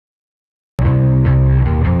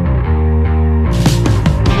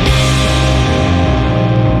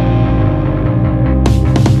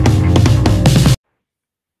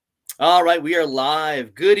All right, we are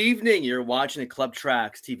live. Good evening. You're watching the Clubb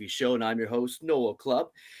Tracks TV show, and I'm your host, Noel Clubb.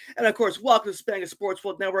 And of course, welcome to Spanish Sports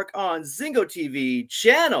World Network on Zingo TV,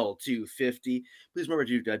 channel 250. Please remember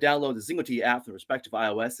to download the Zingo TV app from the respective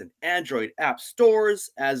iOS and Android app stores,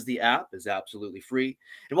 as the app is absolutely free.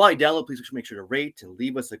 And while you download, please make sure to rate and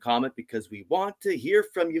leave us a comment because we want to hear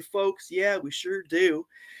from you folks. Yeah, we sure do.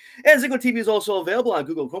 And Zingo TV is also available on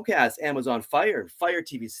Google Chromecast, Amazon Fire, and Fire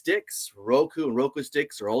TV sticks. Roku and Roku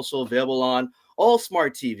sticks are also available on all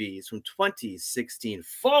smart TVs from 2016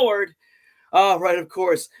 forward. All right, of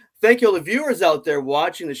course. Thank you all the viewers out there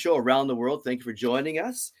watching the show around the world. Thank you for joining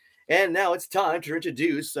us. And now it's time to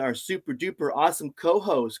introduce our super duper awesome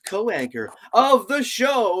co-host, co-anchor of the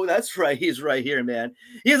show. That's right. He's right here, man.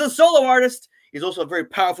 He is a solo artist. He's also a very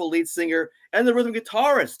powerful lead singer and the rhythm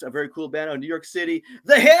guitarist, a very cool band out of New York City,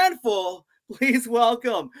 The Handful. Please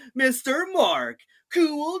welcome Mr. Mark,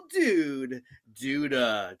 cool dude,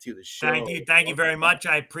 Dudda, to the show. Thank you very much.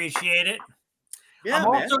 I appreciate it. Yeah, I'm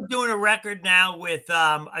also doing a record now with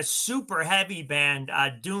a super heavy band,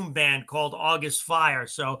 doom band called August Fire.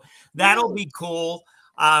 So that'll be cool.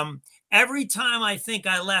 Every time I think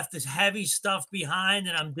I left this heavy stuff behind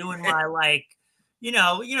and I'm doing my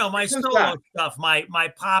my solo stuff,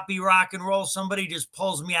 my poppy rock and roll, somebody just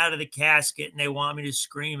pulls me out of the casket and they want me to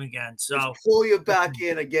scream again. So just pull you back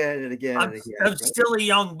in again and again and again. I'm still a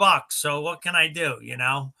young buck, so what can I do, you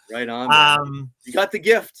know? Right on, man. You got the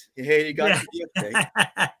gift. Hey, you got the gift.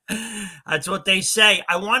 Eh? That's what they say.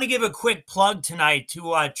 I want to give a quick plug tonight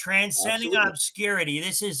to Transcending Obscurity.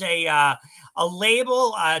 This is a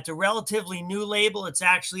label. It's a relatively new label. It's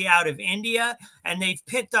actually out of India, and they've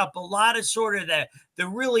picked up a lot of sort of the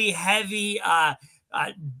really heavy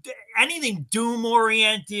anything doom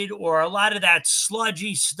oriented or a lot of that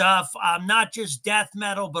sludgy stuff, not just death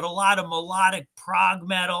metal, but a lot of melodic prog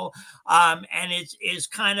metal. And it is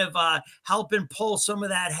kind of helping pull some of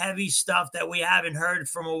that heavy stuff that we haven't heard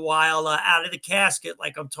from a while out of the casket,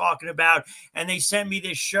 like I'm talking about. And they sent me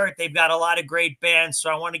this shirt. They've got a lot of great bands, so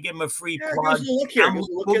I want to give them a free plug.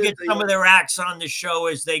 We'll get some of their acts on the show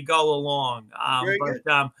as they go along.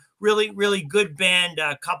 Really, really good band.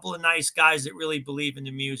 A couple of nice guys that really believe in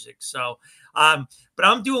the music. So, but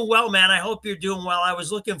I'm doing well, man. I hope you're doing well. I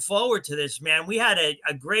was looking forward to this, man. We had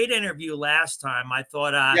a great interview last time. I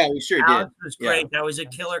thought, yeah, we sure Alex did. was great. That was a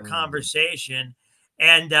killer conversation.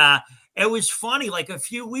 And it was funny. Like a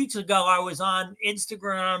few weeks ago, I was on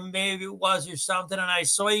Instagram, maybe it was or something, and I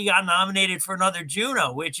saw you got nominated for another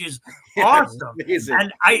Juno, which is awesome. Amazing.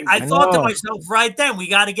 And I thought to myself right then, we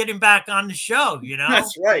got to get him back on the show, you know?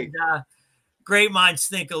 That's right. And, great minds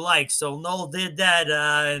think alike. So Noel did that,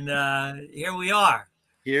 and here we are.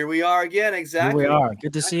 Here we are again. Exactly. Here we are.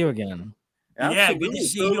 Good to see you again. Absolutely. Yeah, good to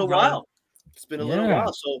see you. It's been a while. It's been a little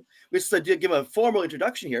while. So we just did give a formal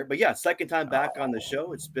introduction here. But yeah, second time back on the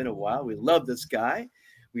show. It's been a while. We love this guy.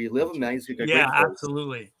 We love him, man. He's got great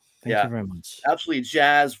absolutely. Thank you very much. Absolutely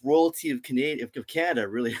jazz royalty of Canada.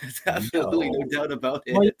 Really, absolutely no doubt about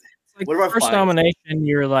it. Well, like what about first nomination?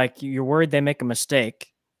 You're worried they make a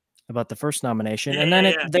mistake about the first nomination, and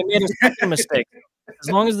then they made a second mistake. As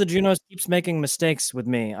long as the Junos keeps making mistakes with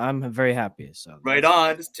me, I'm very happy. So right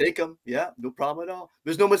on, just take them. Yeah, no problem at all.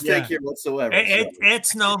 There's no mistake here whatsoever.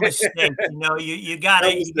 It's no mistake. You know, you got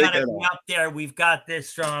to be up there. We've got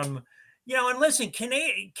this. You know, and listen,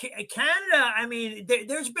 Canada. I mean,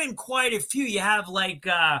 there's been quite a few. You have like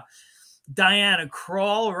Diana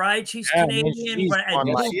Krall, right? She's Canadian. He's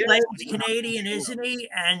Canadian, isn't he?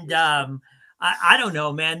 And I don't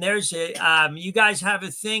know, man. There's you guys have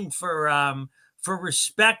a thing for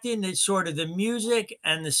respecting the sort of the music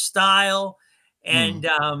and the style and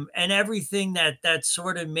everything that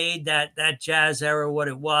sort of made that jazz era what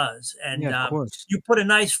it was. And you put a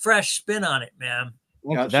nice fresh spin on it, man.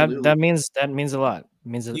 Well, that means a lot. It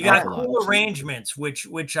means you got cool arrangements,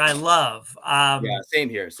 which I love. Yeah, same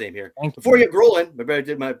here. Before you get rolling, I better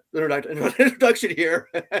did my introduction here.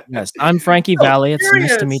 Yes, I'm Frankie Valli. It's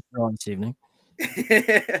nice to meet you all this evening.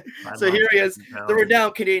 So here he is, the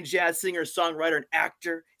renowned Canadian jazz singer, songwriter, and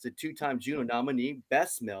actor. He's a two-time Juno nominee,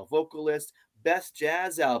 Best Male Vocalist, Best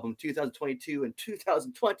Jazz Album 2022 and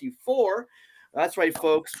 2024. That's right,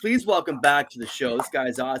 folks. Please welcome back to the show. This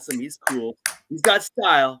guy's awesome. He's cool. He's got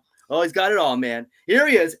style. Oh, he's got it all, man. Here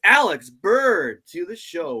he is, Alex Bird, to the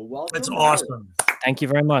show. Welcome. That's awesome. Thank you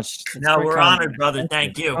very much. No, we're honored, brother.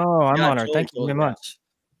 Thank you. Oh, I'm honored. Thank you very much.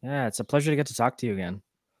 Yeah, it's a pleasure to get to talk to you again.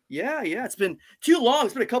 Yeah. It's been too long.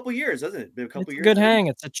 It's been a couple years, hasn't it? Been a couple years. Good hang.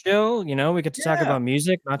 It's a chill. You know, we get to talk about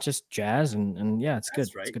music, not just jazz, and yeah, it's good.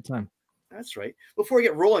 Right. It's a good time. That's right. Before we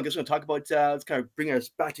get rolling, I'm just going to talk about let's kind of bring us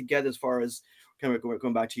back together as far as kind of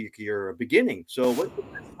going back to your beginning. So, what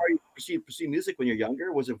are you pursue music when you're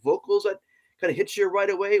younger? Was it vocals that kind of hit you right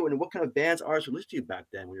away? What kind of bands, artists were listening to you back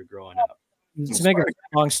then when you were growing up? To make a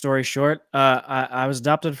long story short, I was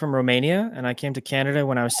adopted from Romania, and I came to Canada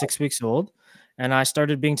when I was 6 weeks old, and I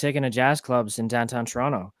started being taken to jazz clubs in downtown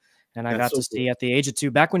Toronto. And I got to see at the age of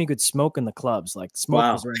 2, back when you could smoke in the clubs, like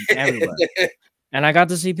smoke was right everywhere. And I got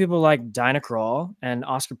to see people like Dinah Krall and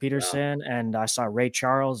Oscar Peterson, and I saw Ray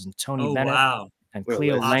Charles and Tony Bennett and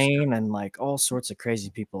Cleo Lane and like all sorts of crazy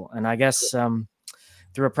people. And I guess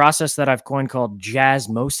through a process that I've coined called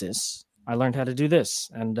jazzmosis, I learned how to do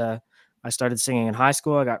this. And I started singing in high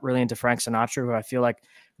school. I got really into Frank Sinatra, who I feel like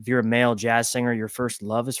if you're a male jazz singer, your first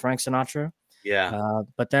love is Frank Sinatra. Yeah.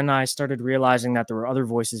 But then I started realizing that there were other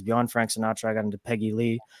voices beyond Frank Sinatra. I got into Peggy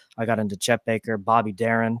Lee. I got into Chet Baker, Bobby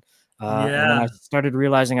Darin. And then I started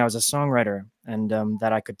realizing I was a songwriter and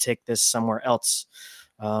that I could take this somewhere else.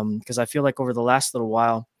 Because I feel like over the last little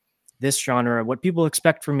while, this genre, what people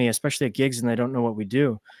expect from me, especially at gigs and they don't know what we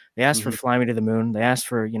do, they ask for Fly Me to the Moon. They ask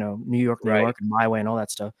for, New York, and My Way and all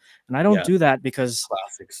that stuff. And I don't do that because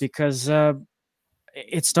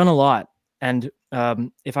it's done a lot. And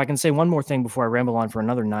if I can say one more thing before I ramble on for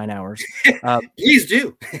another 9 hours, please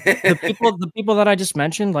do. the people that I just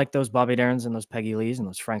mentioned, like those Bobby Darins and those Peggy Lees and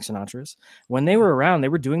those Frank Sinatras, when they were around, they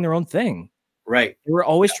were doing their own thing. Right. They were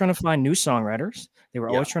always trying to find new songwriters. They were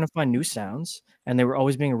always trying to find new sounds, and they were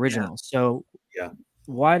always being original. So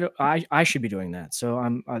why do I should be doing that? So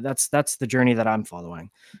I'm that's the journey that I'm following.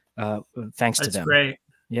 Thanks to them. That's great.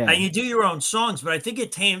 Yeah. And you do your own songs, but I think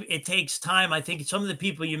it takes time. I think some of the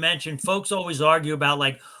people you mentioned, folks always argue about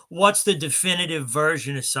like, what's the definitive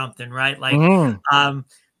version of something, right? Like,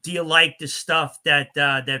 do you like the stuff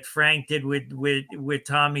that Frank did with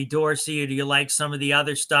Tommy Dorsey, or do you like some of the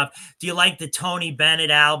other stuff? Do you like the Tony Bennett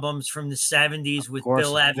albums from the 70s with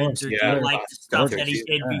Bill Evans, or do you like the stuff that he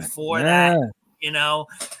did before that?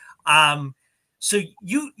 So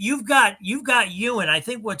you've got you, and I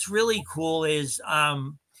think what's really cool is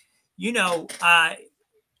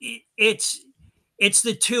it's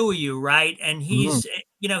the two of you, right? And he's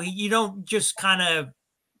you don't just kind of,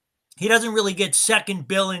 he doesn't really get second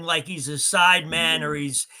billing like he's a side man, or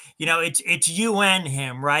he's it's you and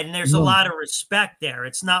him, right? And there's a lot of respect there.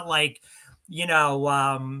 It's not like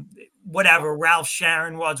whatever Ralph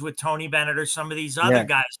Sharon was with Tony Bennett or some of these other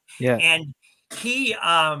guys. And he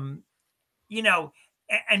and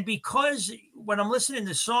because when I'm listening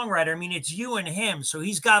to songwriter, I mean, it's you and him. So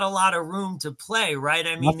he's got a lot of room to play, right?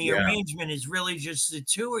 I mean, the arrangement is really just the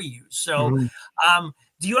two of you. So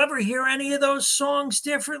do you ever hear any of those songs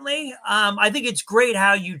differently? I think it's great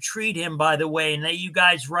how you treat him, by the way, and that you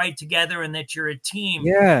guys write together and that you're a team.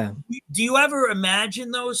 Yeah. Do you ever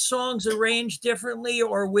imagine those songs arranged differently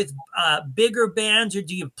or with bigger bands, or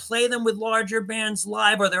do you play them with larger bands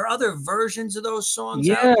live? Are there other versions of those songs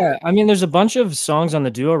out there? I mean, there's a bunch of songs on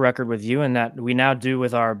the duo record with you and that we now do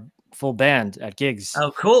with our full band at gigs.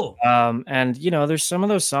 Oh, cool. And there's some of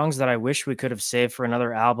those songs that I wish we could have saved for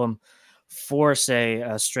another album for, say,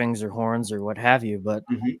 strings or horns or what have you. But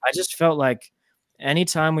I just felt like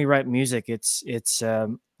anytime we write music, I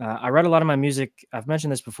write a lot of my music. I've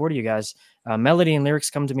mentioned this before to you guys. Melody and lyrics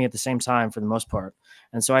come to me at the same time for the most part.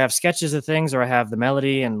 And so I have sketches of things, or I have the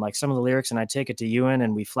melody and like some of the lyrics, and I take it to Ewan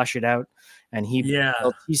and we flesh it out. And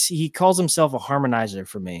he calls himself a harmonizer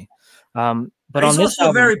for me. But he's on this also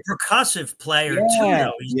album, a very percussive player too,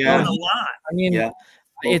 though. He's done a lot. I mean,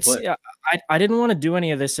 I didn't want to do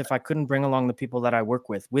any of this if I couldn't bring along the people that I work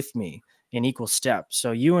with me in equal step.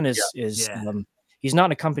 So Ewan is he's not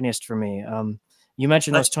an accompanist for me. You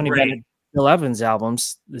mentioned those Tony Bennett, Bill Evans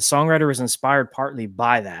albums. The songwriter was inspired partly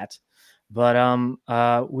by that, but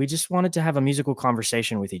we just wanted to have a musical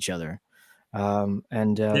conversation with each other. That's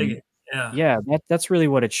really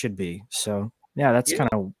what it should be. So that's kind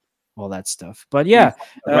of all that stuff. But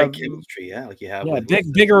chemistry, like you have.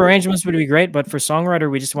 Bigger arrangements would be great, but for songwriter,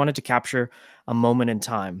 we just wanted to capture a moment in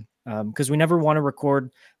time, because we never want to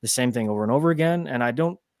record the same thing over and over again. And I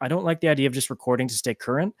don't like the idea of just recording to stay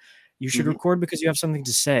current. You should record because you have something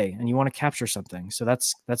to say and you want to capture something. So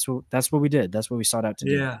that's what we did. That's what we sought out to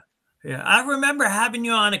do. Yeah, I remember having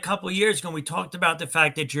you on a couple of years ago. We talked about the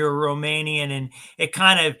fact that you're a Romanian, and it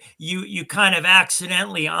kind of you kind of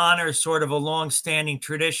accidentally honor sort of a long-standing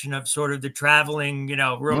tradition of sort of the traveling,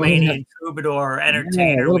 Romanian troubadour or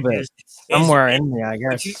entertainer, a little bit. Somewhere in there, I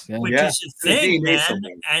guess, which is a thing, man.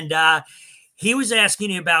 And he was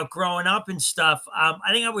asking you about growing up and stuff. I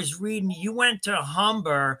think I was reading you went to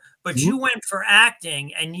Humber, but you went for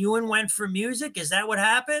acting, and Ewan went for music. Is that what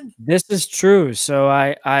happened? This is true. So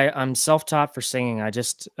I'm self-taught for singing. I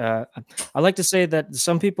like to say that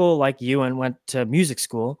some people like Ewan went to music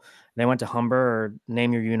school. they went to Humber or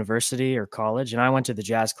name your university or college, and I went to the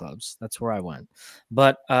jazz clubs. That's where I went.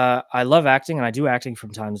 But I love acting, and I do acting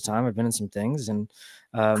from time to time. I've been in some things, and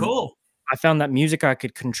cool. I found that music I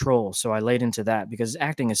could control, so I laid into that because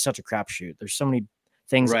acting is such a crapshoot. There's so many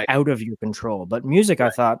things out of your control. But music, I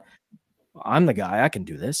thought, I'm the guy. I can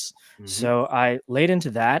do this. So I laid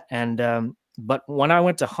into that. And but when I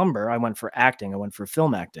went to Humber, I went for acting. I went for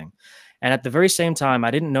film acting. And at the very same time,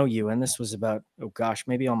 I didn't know you. And this was about, oh gosh,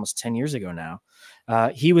 maybe almost 10 years ago now.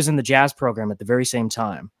 He was in the jazz program at the very same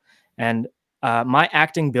time. And my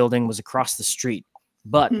acting building was across the street.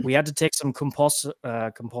 But we had to take some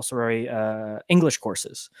compulsory English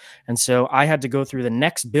courses. And so I had to go through the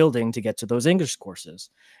next building to get to those English courses.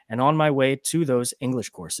 And on my way to those English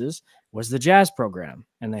courses was the jazz program.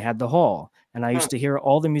 And they had the hall. And I used to hear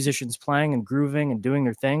all the musicians playing and grooving and doing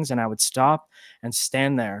their things. And I would stop and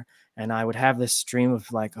stand there. And I would have this stream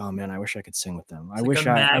of like, oh man, I wish I could sing with them. I wish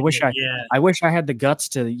I had the guts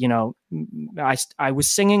to, you know, I was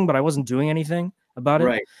singing, but I wasn't doing anything about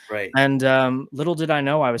it. Right. And little did I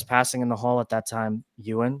know I was passing in the hall at that time,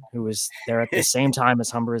 Ewan, who was there at the same time as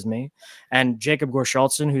Humber as me, and Jacob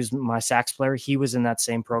Gorschaltzen, who's my sax player. He was in that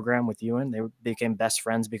same program with Ewan. They became best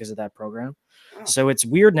friends because of that program. Oh. So it's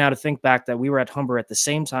weird now to think back that we were at Humber at the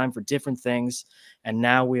same time for different things, and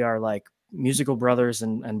now we are like musical brothers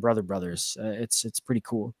and brothers. It's pretty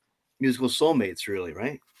cool. Musical soulmates, really,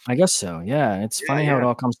 right? I guess so. Yeah, it's funny how it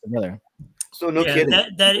all comes together. So no kidding.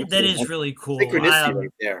 That is really cool. Synchronicity right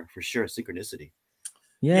there, for sure. Synchronicity.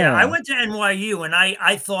 Yeah, I went to NYU, and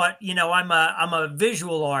I thought, you know, I'm a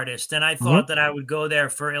visual artist, and I thought that I would go there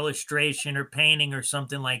for illustration or painting or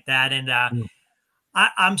something like that. And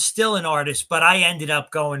I'm still an artist, but I ended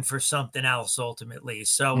up going for something else ultimately.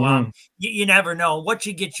 So you never know. What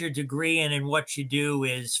you get your degree in and what you do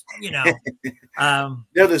is, you know,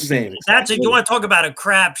 they're the same. You want to talk about a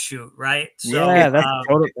crapshoot, right? So, yeah, that's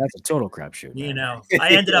a total crapshoot. You know,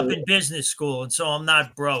 I ended up in business school, and so I'm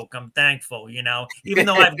not broke. I'm thankful, you know, even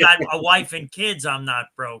though I've got a wife and kids, I'm not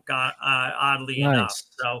broke, oddly enough.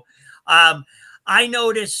 So, I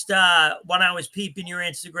noticed when I was peeping your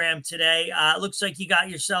Instagram today, it looks like you got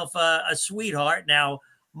yourself a sweetheart. Now,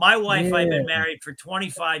 my wife, I've been married for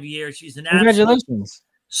 25 years. She's an congratulations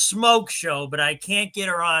smoke show, but I can't get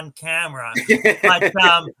her on camera. But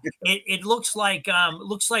it looks like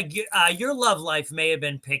your love life may have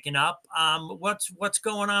been picking up. What's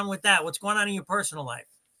going on with that? What's going on in your personal life?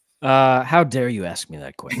 How dare you ask me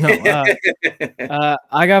that question? No,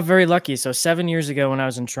 I got very lucky. So 7 years ago when I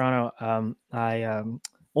was in Toronto,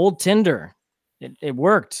 old Tinder, it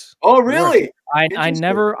worked. Oh, really? I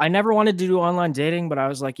never wanted to do online dating, but I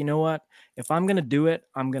was like, you know what? If I'm going to do it,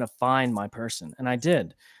 I'm going to find my person. And I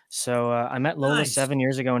did. So I met Lola 7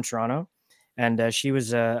 years ago in Toronto, and she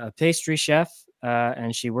was a pastry chef,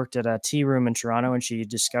 and she worked at a tea room in Toronto, and she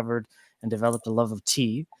discovered and developed a love of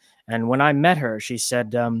tea. And when I met her, she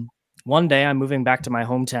said, one day I'm moving back to my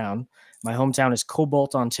hometown. My hometown is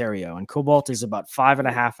Cobalt, Ontario, and Cobalt is about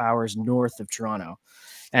 5.5 hours north of Toronto.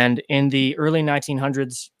 And in the early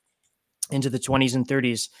 1900s, into the 20s and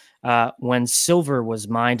 30s, when silver was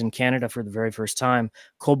mined in Canada for the very first time,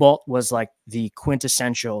 Cobalt was like the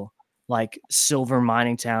quintessential like silver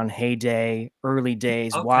mining town, heyday, early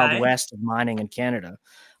days, Wild West of mining in Canada.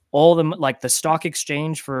 All the like the stock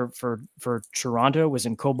exchange for Toronto was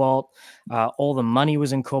in Cobalt. All the money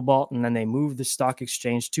was in Cobalt, and then they moved the stock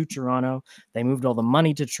exchange to Toronto. They moved all the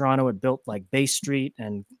money to Toronto. It built like Bay Street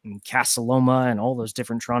and Casa Loma and all those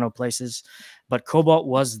different Toronto places. But Cobalt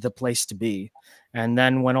was the place to be. And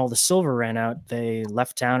then when all the silver ran out, they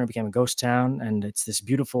left town and became a ghost town. And it's this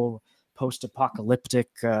beautiful post-apocalyptic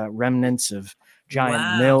remnants of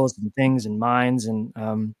giant mills and things and mines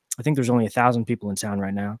and I think there's only 1,000 people in town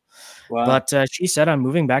right now. Wow. But she said, I'm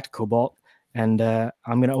moving back to Cobalt, and I'm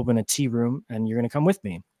going to open a tea room, and you're going to come with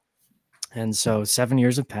me. And so 7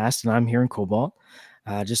 years have passed, and I'm here in Cobalt.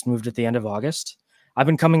 Just moved at the end of August. I've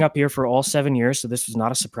been coming up here for all 7 years, so this was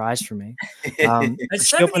not a surprise for me. 7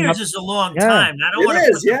 years is a long time. I don't want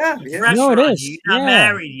to put pressure no, it on is. you. You're not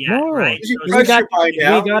married yet, right? So we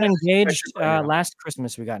got engaged last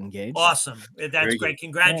Christmas. We got engaged. Awesome. That's great.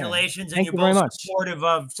 Congratulations. And you're both supportive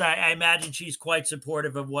of, I imagine she's quite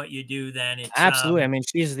supportive of what you do then. It's, absolutely. I mean,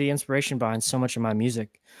 she's the inspiration behind so much of my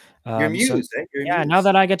music. Your muse, now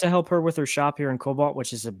that I get to help her with her shop here in Cobalt,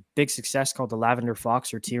 which is a big success called the Lavender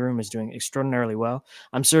Fox, her tea room is doing extraordinarily well.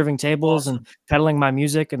 I'm serving tables and peddling my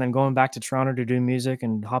music and then going back to Toronto to do music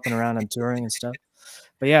and hopping around and touring and stuff.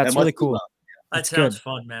 But yeah, it's really cool. That sounds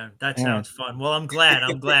fun, man. That sounds fun. Well, I'm glad,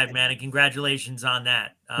 man. And congratulations on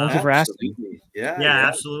that. Thank you for asking. Yeah,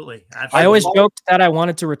 absolutely. I always joked that I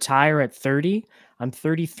wanted to retire at 30. I'm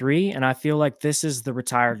 33, and I feel like this is the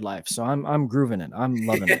retired life. So I'm grooving it. I'm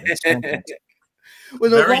loving it. It's fantastic.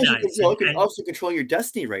 Well, Very nice. you can also control your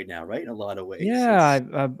destiny right now, right? In a lot of ways. Yeah,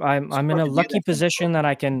 I'm in a lucky position that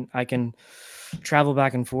I can travel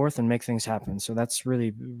back and forth and make things happen. So that's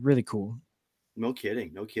really, really cool. No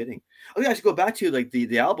kidding, no kidding. Oh, yeah, I should go back to like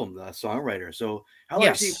the album, the songwriter. So how long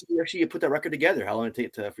Yes. you actually put that record together? How long did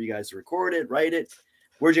it take for you guys to record it, write it?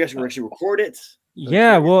 Where'd you guys actually record it?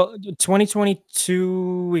 Yeah, well,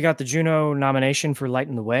 2022 we got the Juno nomination for Light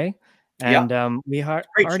in the Way, and we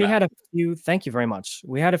already had a few. Thank you very much.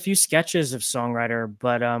 We had a few sketches of songwriter,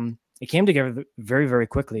 but it came together very, very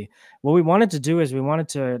quickly. What we wanted to do is we wanted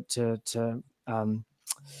to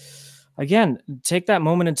again take that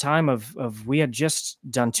moment in time of we had just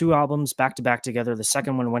done 2 albums back to back together. The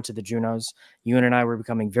second one went to the Junos. Ewan and I were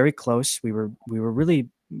becoming very close. We were really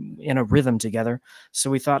in a rhythm together. So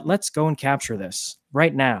we thought, let's go and capture this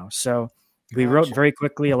right now. So we wrote very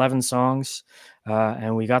quickly 11 songs,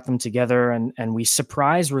 and we got them together, and we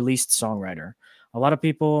surprise released songwriter. A lot of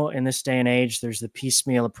people in this day and age, there's the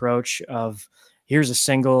piecemeal approach of here's a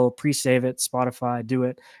single, pre-save it, Spotify, do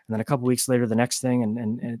it, and then a couple weeks later the next thing,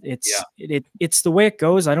 and it's the way it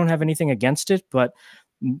goes. I don't have anything against it, but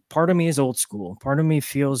part of me is old school. Part of me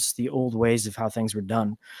feels the old ways of how things were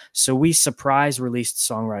done. So we surprise released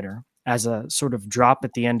songwriter as a sort of drop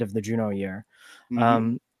at the end of the Juno year.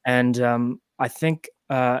 I think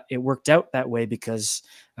it worked out that way because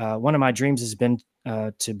one of my dreams has been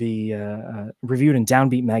to be reviewed in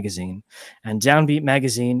Downbeat magazine, and Downbeat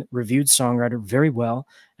magazine reviewed songwriter very well.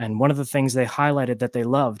 And one of the things they highlighted that they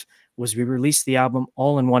loved was we released the album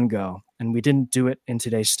all in one go, and we didn't do it in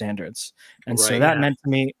today's standards. And so that meant to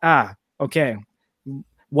me, okay,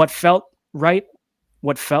 what felt right,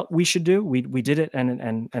 what felt we should do, we did it,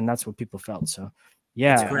 and that's what people felt. So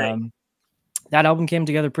yeah, that album came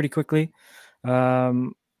together pretty quickly, we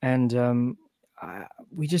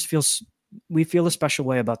just feel a special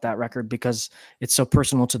way about that record because it's so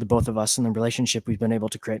personal to the both of us and the relationship we've been able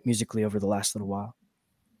to create musically over the last little while.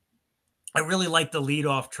 I really like the lead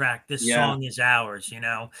off track. This song is ours, you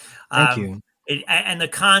know. Thank you. And the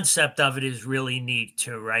concept of it is really neat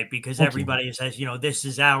too, right? Because everybody says, you know, this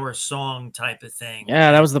is our song type of thing.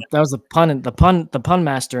 Yeah, that was the pun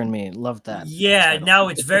master in me loved that. Yeah, no,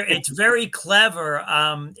 it's very clever.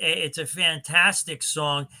 It's a fantastic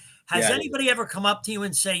song. Has anybody ever come up to you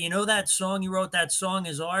and say, you know, that song you wrote, that song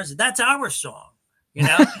is ours? That's our song. You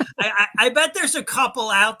know, I bet there's a couple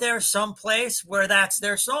out there someplace where that's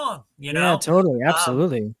their song, you know? Yeah, totally.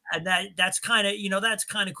 Absolutely. And that's kind of, you know, that's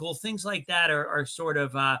kind of cool. Things like that are sort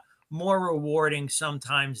of more rewarding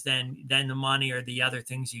sometimes than the money or the other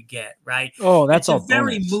things you get, right? Oh, that's a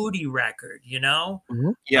very moody record, you know?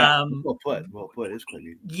 Yeah, well put. It's quite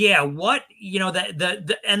neat. Yeah, what, you know,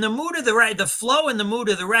 and the mood of the flow and the mood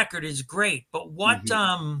of the record is great, but what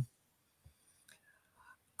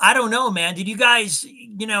I don't know, man. Did you guys,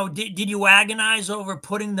 you know, did you agonize over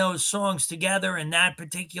putting those songs together in that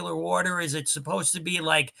particular order? Is it supposed to be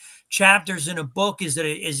like chapters in a book? Is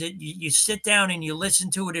it you sit down and you listen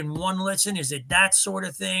to it in one listen? Is it that sort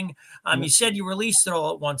of thing? You said you released it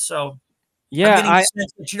all at once, so yeah, I'm getting the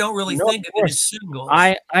sense that you don't really think of it as singles.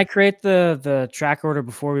 I create the track order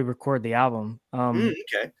before we record the album.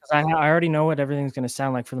 Okay. I already know what everything's going to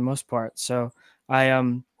sound like for the most part. So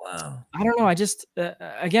wow. I don't know. I just,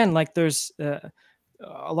 again, like there's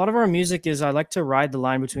a lot of our music is, I like to ride the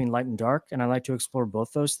line between light and dark, and I like to explore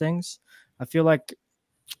both those things. I feel like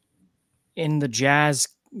in the jazz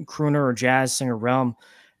crooner or jazz singer realm,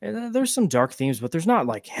 there's some dark themes, but there's not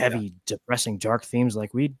like heavy, depressing dark themes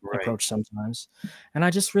like we approach sometimes. And I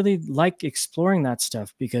just really like exploring that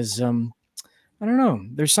stuff because, I don't know,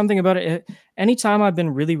 there's something about it. Anytime I've been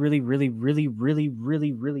really, really, really, really, really,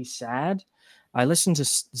 really, really sad, I listen to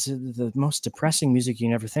the most depressing music you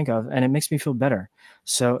never think of, and it makes me feel better.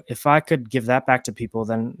 So if I could give that back to people,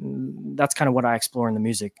 then that's kind of what I explore in the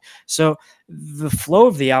music. So the flow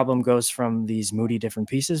of the album goes from these moody different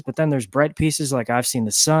pieces, but then there's bright pieces like I've Seen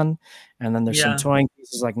the Sun, and then there's some toying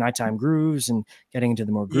pieces like Nighttime Grooves and getting into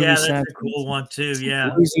the more groovy that's a cool one too.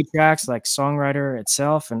 Yeah, bluesy tracks like Songwriter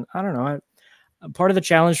itself. And I don't know, part of the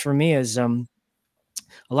challenge for me is a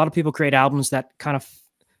lot of people create albums that kind of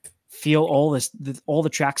feel all the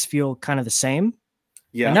tracks feel kind of the same.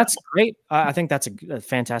 Yeah. And that's great. I think that's a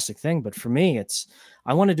fantastic thing. But for me,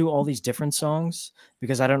 I want to do all these different songs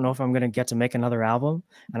because I don't know if I'm going to get to make another album,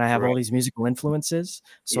 and I have all these musical influences.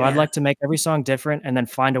 So I'd like to make every song different and then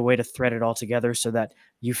find a way to thread it all together so that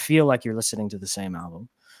you feel like you're listening to the same album.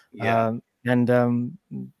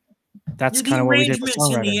 that's The kind of what we did with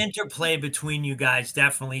arrangements and the songwriting. interplay between you guys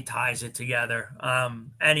definitely ties it together.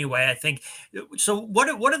 Anyway, I think so. What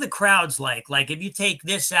are the crowds like? Like, if you take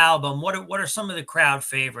this album, what are some of the crowd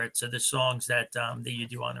favorites of the songs that that you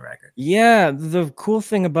do on the record? Yeah, the cool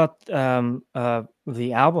thing about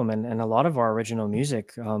the album and a lot of our original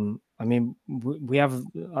music, I mean, we have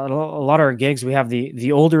a lot of our gigs. We have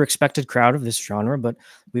the older expected crowd of this genre, but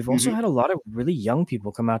we've also had a lot of really young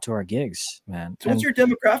people come out to our gigs, man. So what's your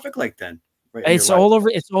demographic like then? Right, in your It's life? all over.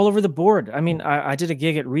 It's all over the board. I mean, I did a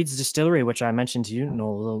gig at Reed's Distillery, which I mentioned to you a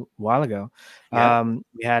little while ago. Yeah.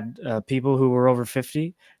 We had people who were over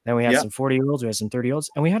 50. Then we had some 40-year-olds. We had some 30-year-olds,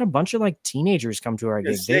 and we had a bunch of like teenagers come to our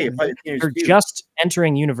gig. They're just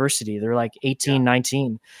entering university. They're like 18,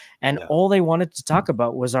 19, and all they wanted to talk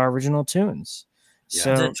about was our original tunes.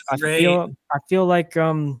 So I feel like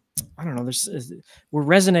I don't know. We're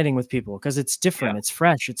resonating with people because it's different. It's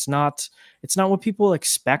fresh. It's not what people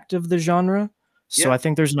expect of the genre. So I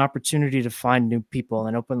think there's an opportunity to find new people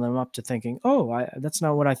and open them up to thinking, oh, that's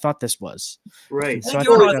not what I thought this was. Right. So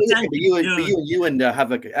you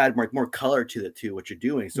have like add more color to what you're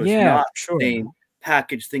doing. So it's not the same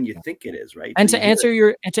package thing you think it is, right? And so to answer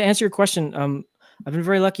your question, I've been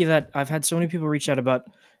very lucky that I've had so many people reach out about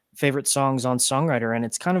favorite songs on Songwriter, and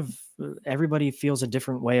it's kind of everybody feels a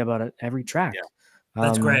different way about it every track.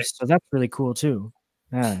 That's great. So that's really cool too.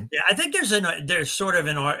 Yeah, I think there's sort of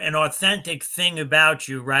an authentic thing about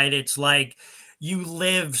you, right? It's like you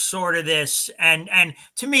live sort of this, and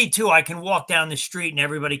to me too, I can walk down the street and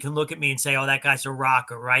everybody can look at me and say, "Oh, that guy's a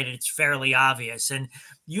rocker," right? It's fairly obvious, and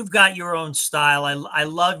you've got your own style. I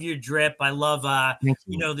love your drip. I love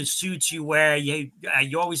you know, the suits you wear. You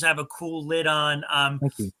always have a cool lid on.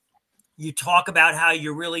 Thank you. You talk about how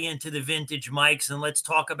you're really into the vintage mics, and let's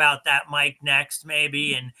talk about that mic next,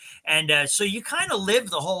 maybe. And so you kind of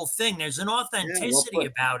live the whole thing. There's an authenticity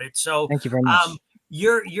about it. So thank you very much.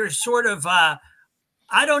 You're sort of I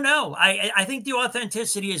don't know. I think the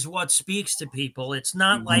authenticity is what speaks to people. It's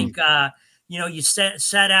not like you know, you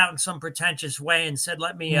sat out in some pretentious way and said,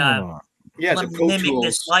 let me let me mimic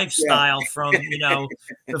this lifestyle from, you know,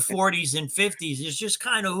 the 40s and 50s. It's just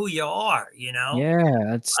kind of who you are, you know?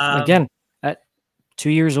 Yeah, it's again at 2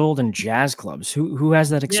 years old in jazz clubs. Who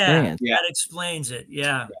has that experience? Yeah, that explains it.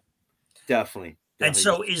 Yeah. Definitely. And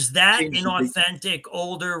so is that an authentic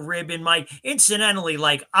older ribbon mic? Incidentally,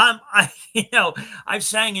 like you know, I've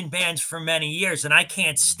sang in bands for many years and I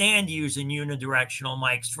can't stand using unidirectional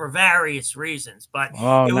mics for various reasons, but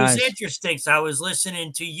it was interesting. So I was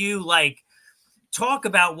listening to you like talk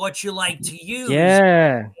about what you like to use.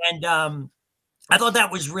 Yeah. And I thought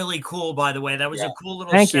that was really cool, by the way. That was a cool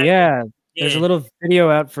little Thank you. Yeah. Yeah. There's a little video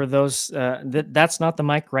out for those. That's not the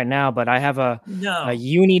mic right now, but I have a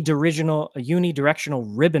unidirectional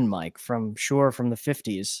ribbon mic from Shure from the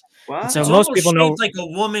 50s. Wow. So it's most people know like a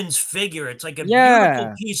woman's figure. It's like a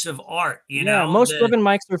beautiful piece of art. You know, most ribbon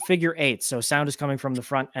mics are figure 8, so sound is coming from the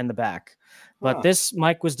front and the back. But this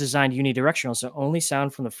mic was designed unidirectional, so only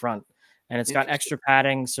sound from the front. And it's got extra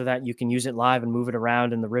padding so that you can use it live and move it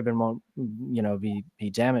around and the ribbon won't, you know, be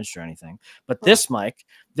damaged or anything. But this mic,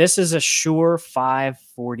 this is a Shure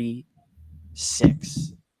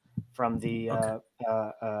 546 from the,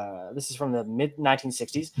 this is from the mid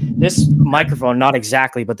 1960s. This microphone, not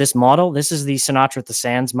exactly, but this model, this is the Sinatra at the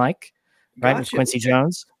Sands mic, right? With Quincy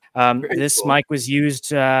Jones. This mic was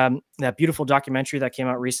used, that beautiful documentary that came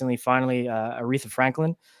out recently, finally, Aretha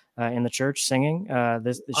Franklin. In the church singing.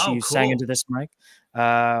 She sang into this mic.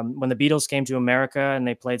 When the Beatles came to America and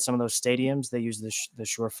they played some of those stadiums, they used the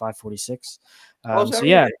Shure 546. So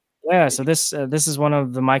yeah. So this is one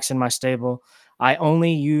of the mics in my stable. I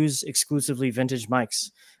only use exclusively vintage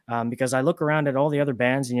mics because I look around at all the other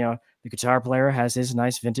bands. And, you know, the guitar player has his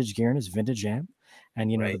nice vintage gear and his vintage amp.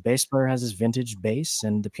 And, you know, the bass player has his vintage bass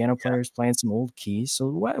and the piano player is playing some old keys. So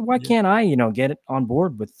why can't I, you know, get it on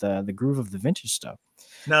board with the groove of the vintage stuff?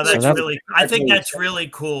 No, that's really, I think that's really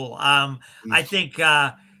cool. I think,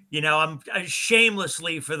 you know, I'm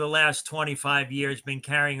shamelessly for the last 25 years been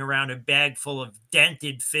carrying around a bag full of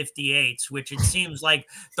dented 58s, which it seems like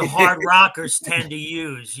the hard rockers tend to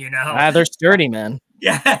use, you know. They're sturdy, man.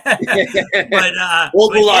 Yeah. but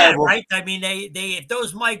yeah, right. I mean, they if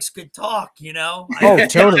those mics could talk, you know.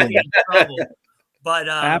 Totally. But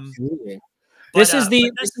absolutely. This is the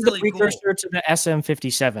precursor to the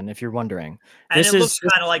SM57, if you're wondering. And it looks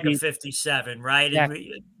kind of like a 57, right? Yeah.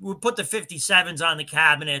 We put the 57s on the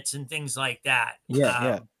cabinets and things like that.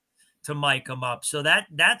 Yeah, to mic them up. So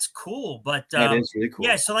that's cool. But that is really cool.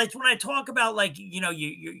 Yeah, so like when I talk about like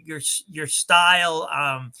your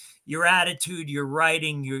style, your attitude, your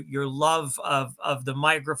writing, your love of the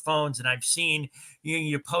microphones, and I've seen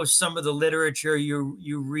you post some of the literature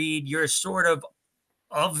you read. You're sort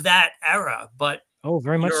of that era, but oh,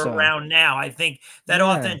 very much you're so. around now. I think that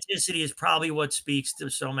authenticity is probably what speaks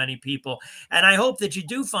to so many people. And I hope that you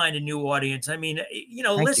do find a new audience. I mean,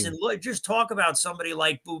 listen, look, just talk about somebody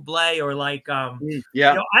like Bublé or like, I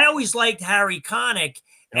always liked Harry Connick.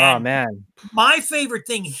 Oh, man. My favorite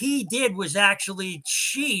thing he did was actually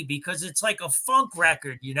She, because it's like a funk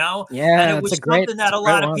record, Yeah. and it was something that a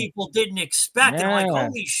lot of people didn't expect. And I'm like,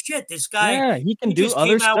 holy shit, this guy, he can do just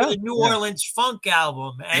other came out stuff. with a New Orleans funk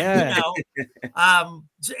album. And,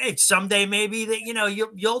 someday maybe that,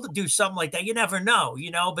 you'll do something like that. You never know,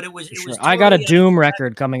 but it was, sure. it was, I got a Doom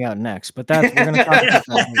record coming out next, but we're going to talk about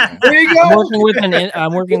that. There you go. I'm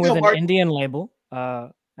working with an Indian label.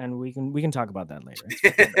 And we can talk about that later.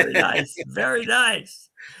 Very nice. Very nice.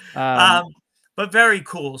 But very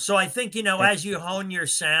cool. So I think, as you hone your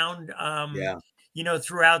sound,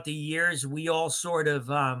 throughout the years, we all sort of,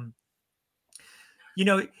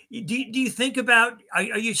 do you think about,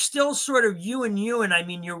 are you still sort of you? And I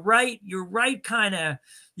mean, you're right in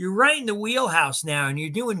the wheelhouse now, and you're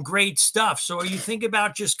doing great stuff. So are you thinking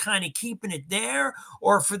about just kind of keeping it there,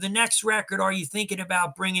 or for the next record, are you thinking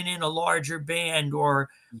about bringing in a larger band or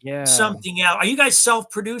something else? Are you guys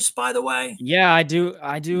self-produced, by the way? Yeah, I do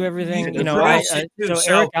everything. So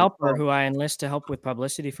Eric Alper, who I enlist to help with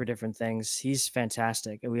publicity for different things, he's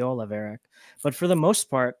fantastic. We all love Eric. But for the most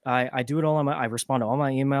part, I do it all I respond to all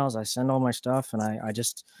my emails, I send all my stuff, and I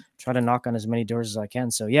just try to knock on as many doors as I can.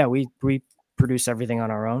 So yeah, we produce everything on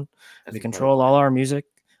our own. We control all our music.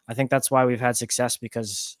 I think that's why we've had success,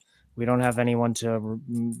 because we don't have anyone to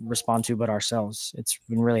respond to but ourselves. It's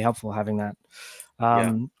been really helpful having that.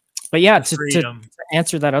 But yeah, to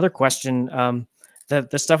answer that other question,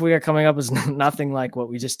 the stuff we got coming up is nothing like what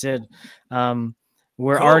we just did.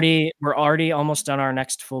 We're already almost done our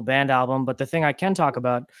next full band album. But the thing I can talk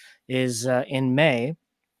about is in May,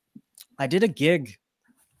 I did a gig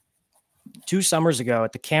 2 summers ago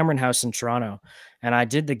at the Cameron House in Toronto, and I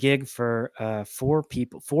did the gig for 4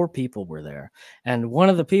 people. 4 people were there, and one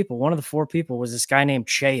of the 4 people was this guy named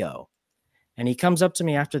Cheo. And he comes up to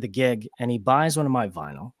me after the gig and he buys one of my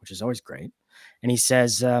vinyl, which is always great. And he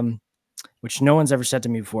says, which no one's ever said to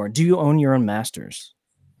me before, "Do you own your own masters?"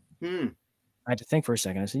 I had to think for a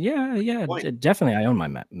second. I said, yeah, definitely. I own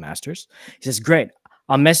my masters. He says, "Great.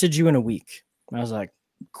 I'll message you in a week." And I was like,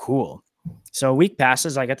 cool. So a week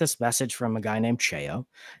passes. I get this message from a guy named Cheo,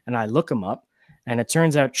 and I look him up. And it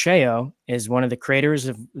turns out Cheo is one of the creators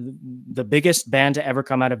of the biggest band to ever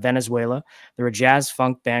come out of Venezuela. They're a jazz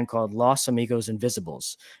funk band called Los Amigos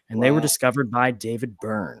Invisibles. And they were discovered by David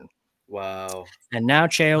Byrne. Wow. And now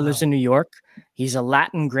Cheo lives in New York. He's a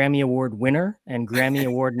Latin Grammy Award winner and Grammy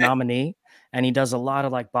Award nominee. And he does a lot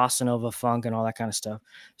of like bossa nova funk and all that kind of stuff.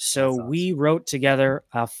 So we wrote together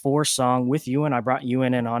a 4-song with Ewan. I brought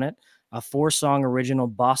Ewan in on it. A 4-song original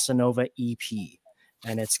bossa nova EP.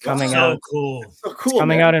 And it's coming out. Cool. So cool. It's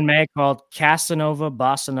coming out in May, called Casanova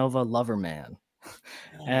Bossa Nova Lover Man.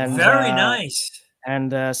 And very nice. And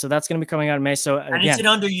so that's going to be coming out in May. So and is it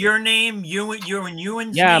under your name, Ewan's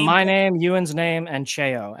name? Yeah, my name, Ewan's name, and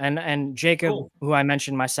Cheo, and Jacob, who I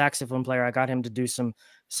mentioned, my saxophone player. I got him to do some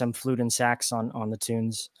flute and sax on the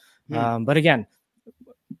tunes. But again,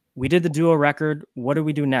 we did the duo record. What do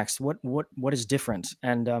we do next? What is different?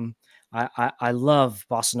 And I love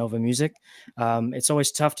bossa nova music. It's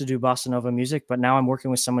always tough to do bossa nova music, but now I'm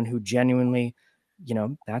working with someone who genuinely,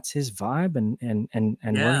 that's his vibe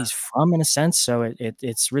and where he's from in a sense. So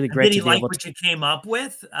it's really great. Did he like what you came up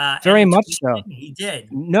with? Very much so. He did.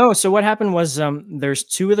 No. So what happened was there's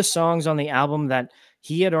 2 of the songs on the album that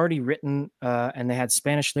he had already written and they had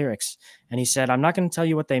Spanish lyrics. And he said, "I'm not going to tell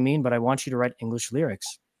you what they mean, but I want you to write English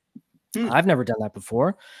lyrics." I've never done that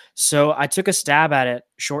before. So I took a stab at it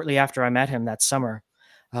shortly after I met him that summer.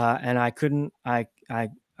 And I couldn't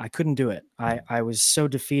do it. I was so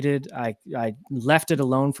defeated. I left it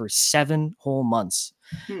alone for 7 whole months.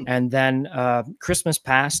 And then Christmas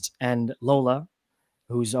passed, and Lola,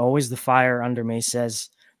 who's always the fire under me, says,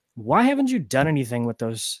 "Why haven't you done anything with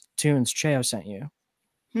those tunes Cheo sent you?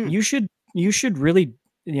 You should really,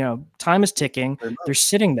 time is ticking. They're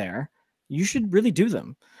sitting there. You should really do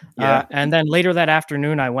them." And then later that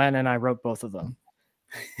afternoon, I went and I wrote both of them.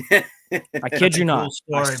 I kid you not.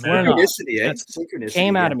 Synchronicity, Synchronicity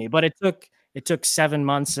came out of me, but it took 7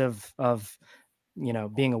 months of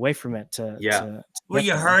being away from it to well,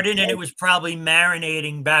 you heard it, and it was probably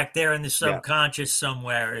marinating back there in the subconscious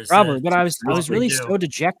somewhere. Probably, but I was really so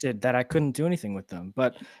dejected that I couldn't do anything with them.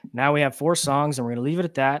 But now we have 4 songs, and we're gonna leave it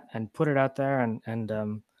at that and put it out there.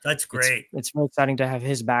 And that's great. It's very exciting to have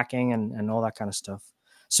his backing and all that kind of stuff.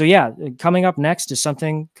 So yeah, coming up next is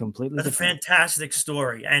something completely different. A fantastic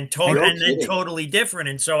story and totally different.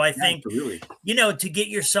 And so I think, to get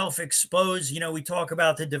yourself exposed, we talk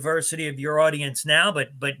about the diversity of your audience now,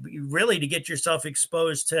 but really to get yourself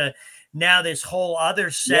exposed to now this whole other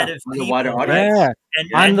set of people. Wider audience.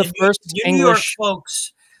 Yeah. And the first New York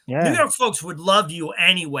folks. Yeah. New York folks would love you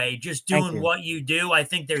anyway, just doing what you do. I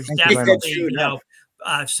think there's definitely,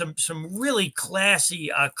 some really classy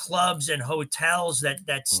clubs and hotels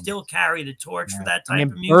that still carry the torch for that type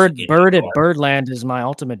of music. Bird at Birdland is my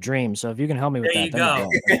ultimate dream. So if you can help me with that,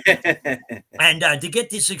 there you go. And to get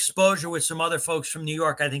this exposure with some other folks from New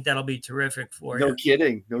York, I think that'll be terrific for you. No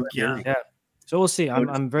kidding. Yeah. So we'll see.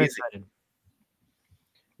 I'm very excited.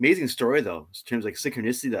 Amazing story though, in terms of like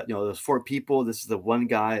synchronicity that there's 4 people. This is the one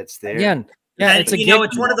guy that's there. Again. Yeah, and,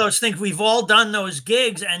 it's one of those things. We've all done those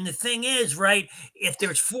gigs, and the thing is, right? If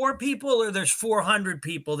there's 4 people or there's 400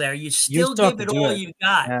 people there, you still give it all you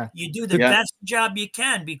got. Yeah. You do the best job you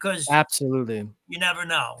can because absolutely you never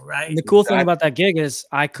know, right? And the cool thing about that gig is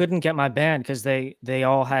I couldn't get my band because they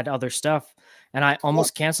all had other stuff, and I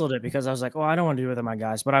almost canceled it because I was like, oh, I don't want to do it with my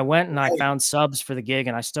guys. But I went and I found subs for the gig,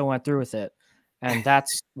 and I still went through with it, and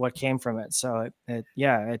that's what came from it. So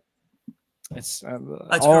it's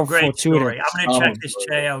that's all a great story. I'm gonna check this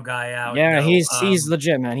Cheo guy out. Yeah, he's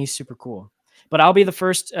legit, man. He's super cool. But I'll be the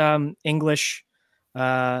first English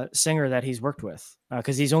singer that he's worked with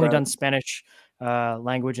because he's only done Spanish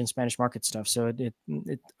language and Spanish market stuff. So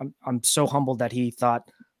I'm so humbled that he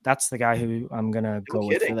thought that's the guy who I'm gonna go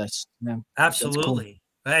with for this. Yeah, absolutely.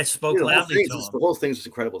 Cool. I spoke loudly to him. The whole thing's just an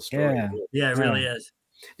incredible story. Yeah, it really is.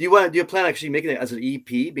 Do you plan actually making it as an EP,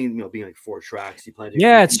 being like 4 tracks? You plan to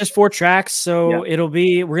it's just 4 tracks. So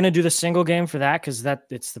we're gonna do the single game for that because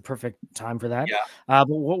it's the perfect time for that. But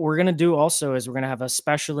what we're gonna do also is we're gonna have a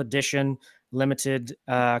special edition, limited,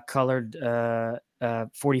 colored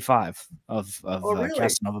 45 of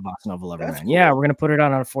Casanova Bossa Nova Loverman. Cool. Yeah, we're gonna put it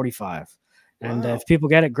on a 45, and if people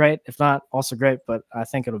get it, great. If not, also great. But I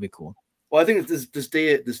think it'll be cool. Well, I think this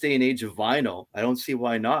day and age of vinyl, I don't see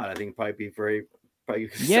why not. I think it'd probably be very. A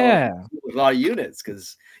lot of units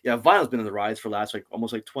because vinyl's been on the rise for last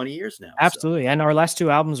almost 20 years now. Absolutely, and our last 2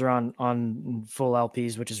 albums are on full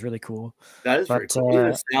LPs, which is really cool. That is very cool.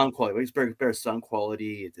 Even sound quality, it's better sound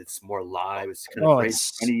quality. It's more live. It's kind of right in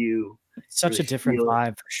front of you. Such a different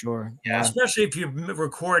vibe for sure. Yeah, especially if you're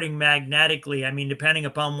recording magnetically. I mean, depending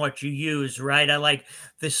upon what you use, right? I like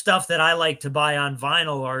the stuff that I like to buy on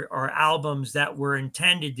vinyl are albums that were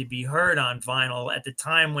intended to be heard on vinyl at the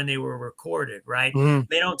time when they were recorded, right?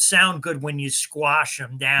 They don't sound good when you squash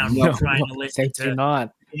them down trying to listen to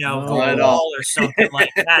Wall or something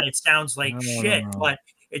like that. It sounds like shit, but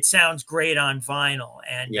it sounds great on vinyl.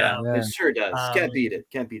 And it sure does. Can't beat it.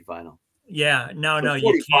 Can't beat vinyl. Yeah, no,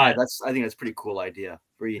 you can't. I think that's a pretty cool idea.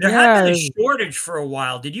 There had been a shortage for a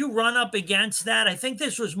while. Did you run up against that? I think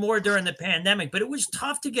this was more during the pandemic, but it was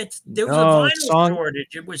tough to get. There was a vinyl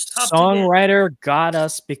shortage. It was tough. Songwriter got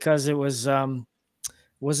us because it was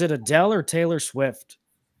it Adele or Taylor Swift?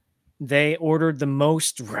 They ordered the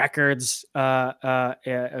most records in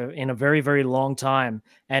a very, very long time,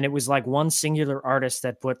 and it was like one singular artist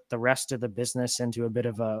that put the rest of the business into a bit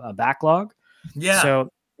of a backlog. Yeah. So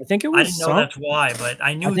I think it was. I didn't know that's why, but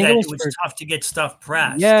I knew that it was tough to get stuff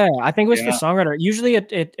pressed. Yeah, I think it was for songwriter. Usually,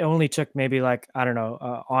 it only took maybe on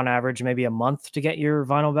average, maybe a month to get your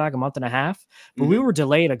vinyl back, a month and a half. But we were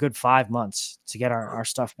delayed a good 5 months to get our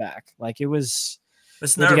stuff back. Like it was.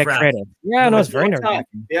 It's nerve-wracking. Yeah, no, it's very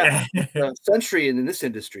nerve-wracking. Yeah, century in this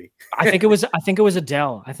industry. I think it was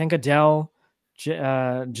Adele. I think Adele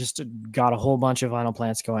just got a whole bunch of vinyl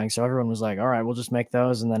plants going. So everyone was like, all right, we'll just make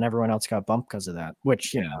those. And then everyone else got bumped because of that,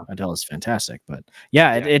 which, Adele is fantastic. But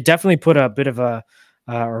it definitely put a bit of a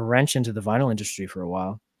wrench into the vinyl industry for a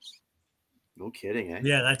while. No kidding, eh?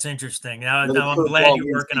 Yeah, that's interesting. Now I'm glad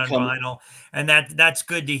you're working on vinyl. And that's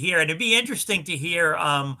good to hear. And it'd be interesting to hear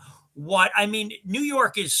New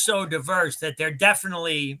York is so diverse that there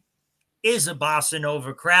definitely is a bossa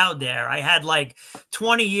nova crowd there. I had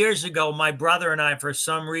 20 years ago, my brother and I, for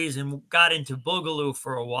some reason, got into Boogaloo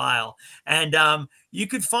for a while, and you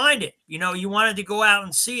could find it. You wanted to go out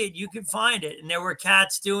and see it, you could find it, and there were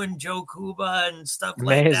cats doing Joe Cuba and stuff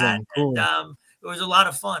like that. Cool. And it was a lot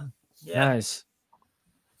of fun. Yeah. Nice.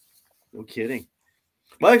 No kidding.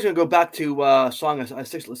 Well, I'm going to go back to a song I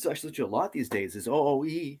listen to a lot these days is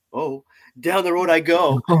Down the Road I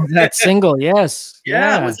Go. Oh, that single, yes.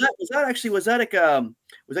 Yeah, Yeah. was that like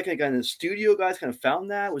was that kind of in the studio guys kind of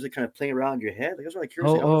found that? Was it kind of playing around in your head? Like, I was really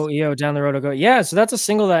curious. Down the road I go. Yeah, so that's a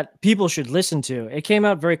single that people should listen to. It came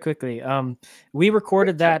out very quickly. We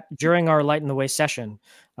recorded that during our Light in the Way session.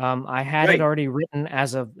 I had it already written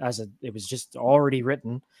it was just already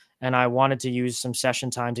written, and I wanted to use some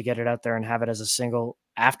session time to get it out there and have it as a single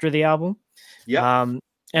after the album. Yeah.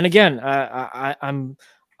 And again,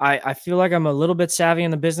 I feel like I'm a little bit savvy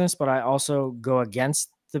in the business, but I also go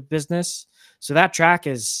against the business. So that track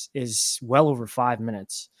is well over 5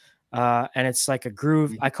 minutes. And it's like a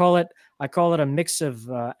groove. I call it a mix of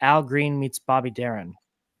Al Green meets Bobby Darin.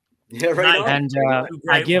 Yeah, right on. And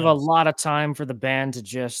I give a lot of time for the band to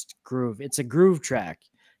just groove. It's a groove track.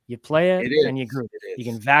 You play it and you groove. You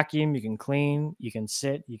can vacuum, you can clean, you can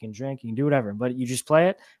sit, you can drink, you can do whatever, but you just play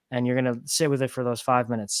it and you're going to sit with it for those 5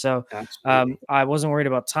 minutes. So I wasn't worried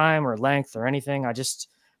about time or length or anything. I just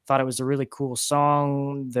thought it was a really cool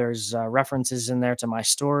song. There's references in there to my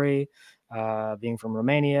story, being from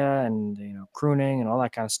Romania and, crooning and all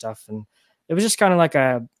that kind of stuff. And it was just kind of like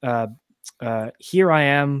here I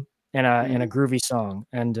am in a groovy song,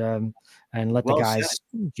 and let the guys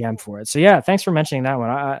jam for it. So yeah, thanks for mentioning that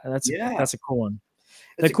one. That's a cool one.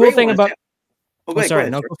 The cool thing about go for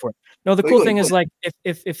it. No, the cool thing is like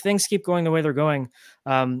if things keep going the way they're going,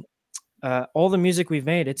 all the music we've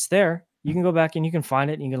made, it's there. You can go back and you can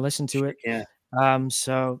find it and you can listen to it. Yeah.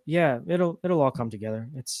 So yeah, it'll all come together.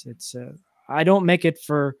 It's I don't make it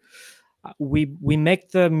for we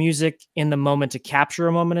make the music in the moment to capture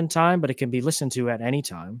a moment in time, but it can be listened to at any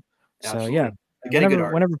time. Absolutely. So yeah,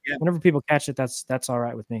 whenever people catch it, that's all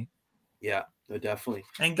right with me. Yeah, no, definitely.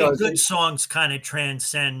 And good songs kind of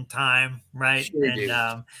transcend time, right? Sure and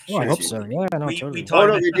I hope so. Yeah, no, totally. We talk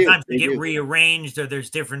about sometimes they get rearranged, or there's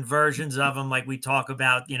different versions of them. Like we talk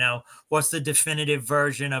about, what's the definitive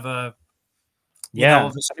version of a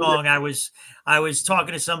of a song. I was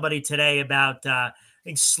talking to somebody today about I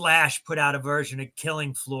think Slash put out a version of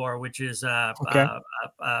Killing Floor, which is I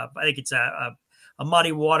think it's a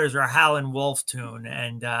Muddy Waters or a Howlin' Wolf tune.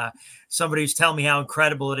 And somebody was telling me how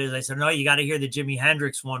incredible it is. I said, no, you got to hear the Jimi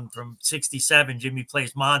Hendrix one from '67. Jimmy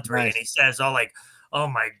plays Monterey. Nice. And he says, oh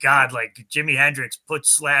my God, like Jimi Hendrix put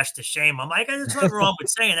Slash to shame. I'm like, there's nothing wrong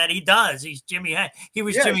with saying that. He does. He's he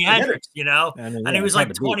was Jimi Hendrix, and he was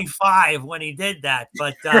like 25 when he did that.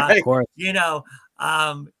 But,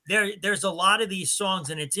 there's a lot of these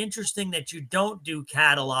songs, and it's interesting that you don't do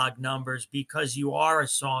catalog numbers because you are a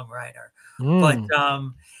songwriter. But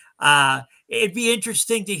it'd be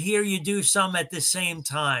interesting to hear you do some at the same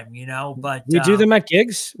time, but we do them at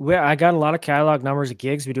gigs. I got a lot of catalog numbers at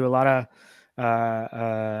gigs. We do a lot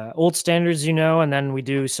of old standards, and then we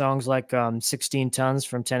do songs like 16 Tons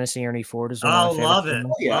from Tennessee Ernie Ford is one of my love favorites.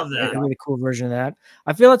 it. Love that. A really cool version of that.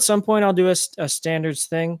 I feel at some point I'll do a standards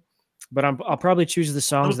thing, but I'll probably choose the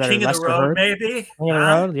songs that are less heard. Maybe King of the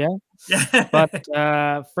Road, yeah. But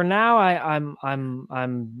for now,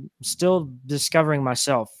 I'm still discovering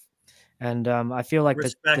myself, and I feel like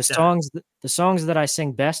the songs that I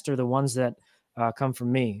sing best are the ones that come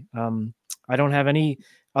from me. I don't have any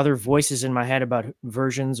other voices in my head about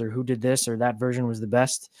versions or who did this or that version was the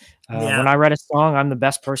best. When I write a song, I'm the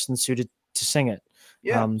best person suited to sing it.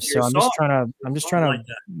 Yeah. So I'm just trying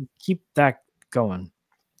to keep that going.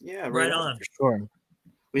 Yeah, right on. For sure.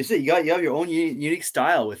 Well, you say you have your own unique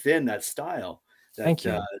style within that style. Thank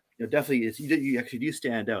you. Definitely, you actually do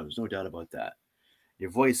stand out. There's no doubt about that. Your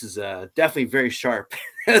voice is definitely very sharp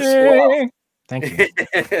as well. Thank you.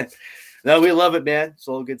 No, we love it, man. It's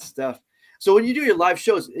all good stuff. So when you do your live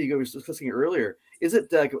shows, you were discussing earlier, is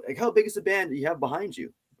it like how big is the band that you have behind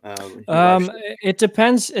you? It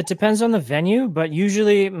depends. It depends on the venue, but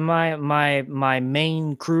usually my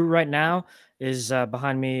main crew right now is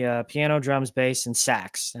behind me, piano, drums, bass, and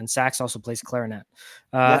sax. And sax also plays clarinet.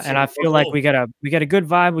 And I feel like we get a good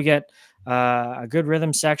vibe. We get a good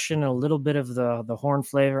rhythm section, a little bit of the horn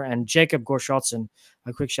flavor. And Jacob Gorschaltzen,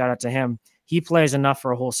 a quick shout out to him. He plays enough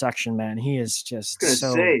for a whole section, man. He is just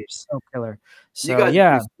so killer. So you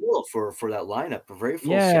guys full for that lineup, a very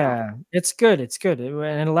full sound. It's good. It's good. And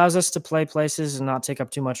it allows us to play places and not take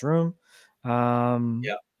up too much room. And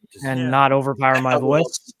not overpower my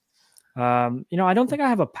voice. I don't think I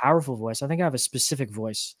have a powerful voice. I think I have a specific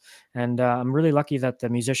voice. And I'm really lucky that the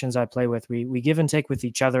musicians I play with, we give and take with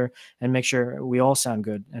each other and make sure we all sound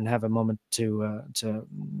good and have a moment to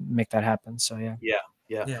make that happen. So, yeah.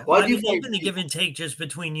 Yeah. Yeah. Well, Well, I I do mean, find even the give and take just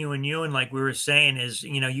between you, and like we were saying, is,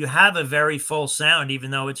 you have a very full sound,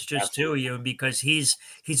 even though it's just two of absolutely. you, because he's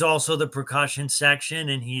also the percussion section,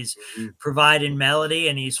 and he's Mhm. providing melody,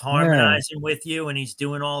 and he's Yeah. harmonizing with you, and he's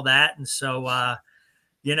doing all that. And so, Well,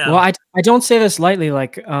 I don't say this lightly.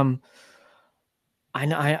 Like, I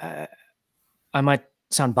know I might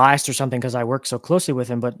sound biased or something because I work so closely with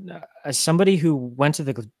him, but as somebody who went to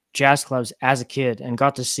the jazz clubs as a kid and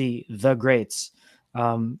got to see the greats,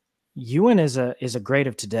 Ewan is a great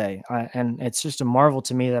of today, and it's just a marvel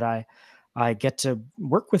to me that I get to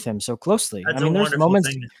work with him so closely. I that's a mean, there's wonderful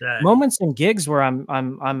thing to say. moments and gigs where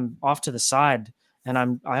I'm off to the side and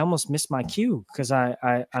I almost miss my cue because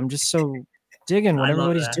I'm just so digging what I love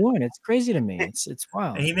everybody's that. doing. It's crazy to me. It's And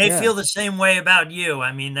wild. he may Yeah. feel the same way about you.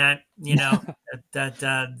 I mean, that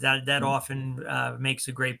often makes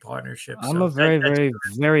a great partnership. I'm a So very, that's very,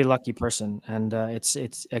 very lucky person, and it's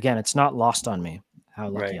again, it's not lost on me how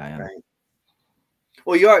lucky Right. I am. Right.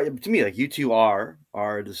 Well, you are to me like you two are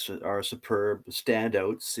superb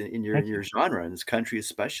standouts in Thank your you. genre in this country,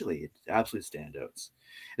 especially. It's absolute standouts.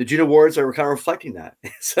 The Juno Awards are kind of reflecting that.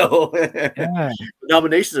 So Yeah,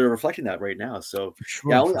 nominations are reflecting that right now. So for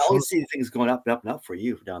yeah, sure, for I only sure. see things going up and up and up for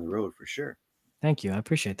you down the road for sure. Thank you. I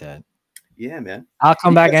appreciate that. Yeah, man. I'll And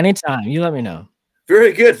come you back guys, anytime. You let me know.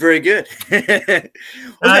 very good, very good. I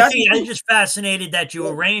was I asking think I'm you. just fascinated that you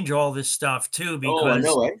arrange all this stuff too, Oh, I because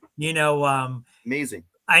know, eh? you know, Amazing.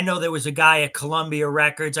 I know there was a guy at Columbia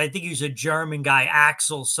Records. I think he was a German guy,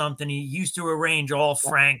 Axel something. He used to arrange all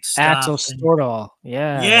Frank's stuff, Axel and Stordahl.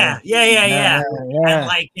 Yeah, yeah, yeah, yeah, yeah, yeah. And yeah.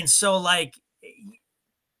 like, and so like,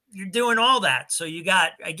 you're doing all that. So you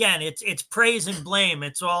got, again, it's praise and blame.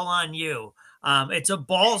 It's all on you. It's a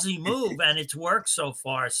ballsy move, and it's worked so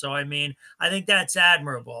far. So I mean, I think that's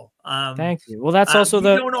admirable. Thank you. Well, that's also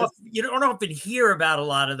You don't often hear about a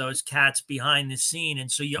lot of those cats behind the scene,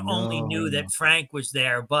 and so you only knew no. that Frank was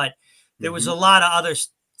there, but there was Hmm. a lot of other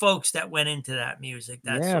folks that went into that music.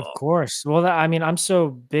 That's Yeah, of all. course. Well, I mean, I'm so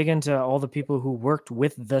big into all the people who worked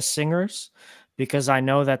with the singers because I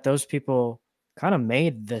know that those people kind of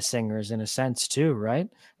made the singers in a sense too, right?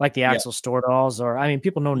 Like the Yeah. Axel Stordals, or I mean,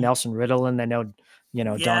 people know Y- Nelson Riddle and they know,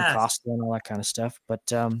 Don Yes, Costa and all that kind of stuff. But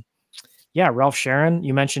yeah, Ralph Sharon,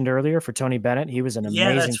 you mentioned earlier for Tony Bennett, he was an yeah,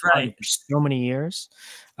 amazing that's partner right. for so many years.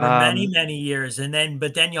 For many, Um, many years.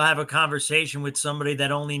 But then you'll have a conversation with somebody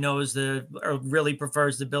that only knows or really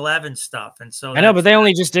prefers the Bill Evans stuff. And so I know, but they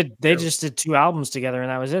true. just did 2 albums together and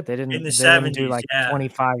that was it. In the They didn't do 70s. like Yeah.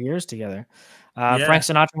 25 years together. Yeah. Frank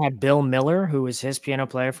Sinatra had Bill Miller, who was his piano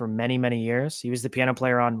player for many, many years. He was the piano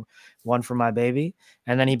player on One for My Baby,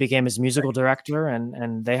 and then he became his musical director,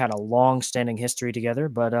 and they had a long-standing history together.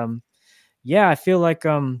 But yeah, I feel like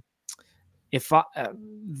if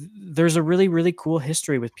there's a really, really cool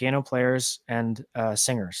history with piano players and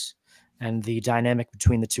singers, and the dynamic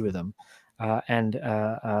between the two of them.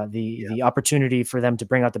 The opportunity for them to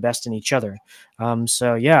bring out the best in each other.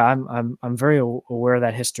 So yeah, I'm very aware of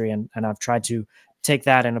that history, and I've tried to take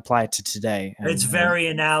that and apply it to today. It's And very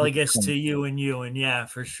analogous to you and yeah,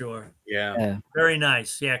 for sure. Yeah. Very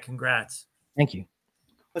nice. Yeah. Congrats. Thank you.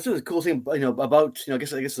 That's the cool thing, about I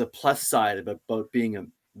guess the plus side about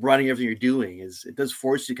being running everything you're doing is it does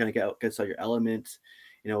force you to kind of get out your element,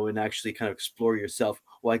 and actually kind of explore yourself.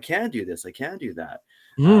 Well, I can do this, I can do that.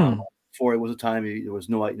 Mm. Before it was a time there was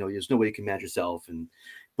there's no way you can manage yourself and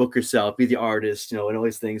book yourself, be the artist, and all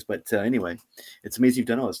these things. But anyway, it's amazing you've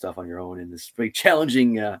done all this stuff on your own in this very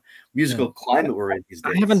challenging Yeah. musical climate we're in these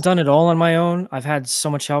I haven't days. done it all on my own. I've had so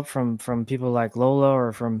much help from people like Lola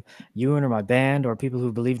or from Ewan or my band or people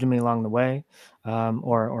who believed in me along the way,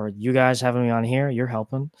 or you guys having me on here. You're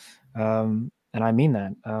helping, and I mean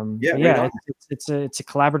that. Yeah, But right yeah, on. it's a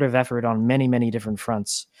collaborative effort on many different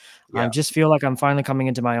fronts. I Yeah, just feel like I'm finally coming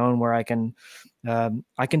into my own where I can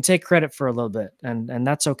take credit for a little bit, and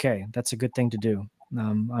that's okay. That's a good thing to do.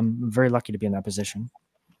 I'm very lucky to be in that position.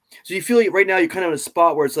 so you feel like right now you're kind of in a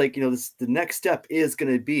spot where it's like the next step is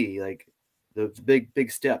going to be like the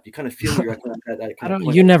big step. You kind of feel you're at that I kind of don't.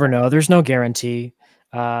 point. You never know. There's no guarantee.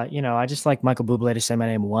 I just like Michael Bublé to say my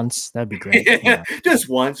name once. That'd be great. Just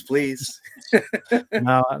once, please.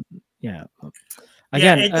 No, yeah.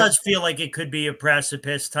 Yeah, Again, it does feel like it could be a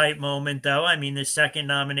precipice type moment, though. I mean, the second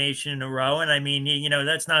nomination in a row, and I mean,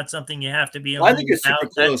 that's not something you have to be in I think love it's super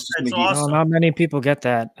about. close to That's something huge. no, awesome. not many people get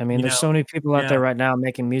that. I mean, You there's know, so many people out yeah, there right now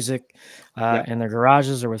making music Yeah, in their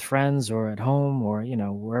garages or with friends or at home or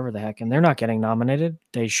wherever the heck, and they're not getting nominated.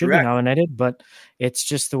 They should be correct. nominated, but it's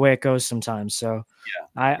just the way it goes sometimes. So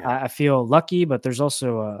Yeah, I feel lucky, but there's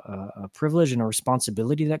also a privilege and a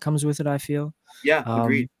responsibility that comes with it. I feel. yeah.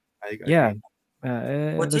 Agreed. Um, I yeah, agree.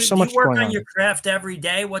 There's so do much you work going on on. your craft every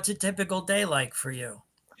day? What's a typical day like for you?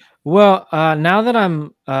 Well, now that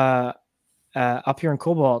I'm up here in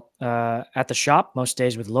Cobalt at the shop most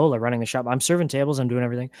days with Lola running the shop, I'm serving tables. I'm doing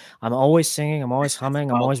everything. I'm always singing. I'm always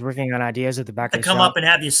humming. I'm always working on ideas at the back To of the come shop. up and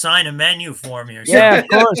have you sign a menu for me or something. Yeah, of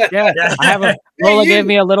course. Yeah. I have a Lola Hey, gave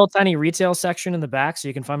me a little tiny retail section in the back so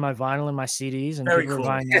you can find my vinyl and my CDs, and Very people cool. are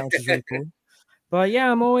buying that, which is really cool. But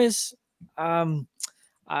yeah, I'm always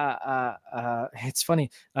it's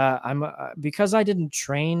funny. I'm because I didn't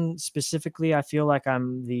train specifically. I feel like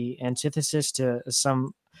I'm the antithesis to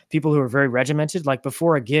some people who are very regimented. Like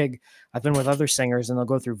before a gig, I've been with other singers and they'll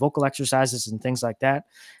go through vocal exercises and things like that.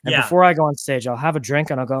 And Yeah. before I go on stage, I'll have a drink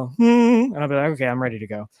and I'll go, and I'll be like, okay, I'm ready to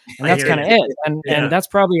go. And I that's hear kind of you. it. And Yeah. and that's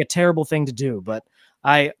probably a terrible thing to do, but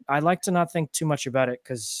I like to not think too much about it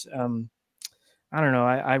because I don't know.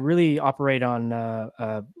 I really operate on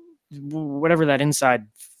whatever that inside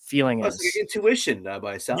feeling It's is. like intuition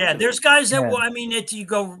by sounds Yeah, of there's it. guys that Yeah. I mean, you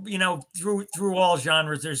go, through all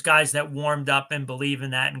genres. There's guys that warmed up and believe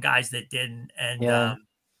in that, and guys that didn't. And Yeah.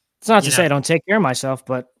 It's not you to know, say I don't take care of myself,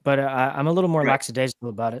 but I'm a little more Right. lackadaisical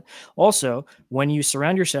about it. Also, when you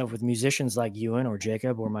surround yourself with musicians like Ewan or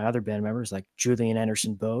Jacob or my other band members like Julian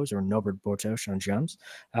Anderson Bose or Norbert Bortosh on drums,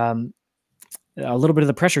 a little bit of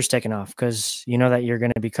the pressure's taken off because you know that you're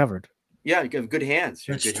going to be covered. Yeah, you have good hands.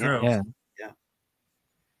 You have that's good true. hands. Yeah. Yeah.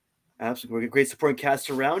 Absolutely. Great supporting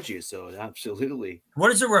cast around you. So absolutely. What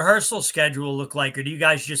does a rehearsal schedule look like? Or do you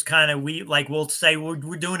guys just kind of, we'll say we're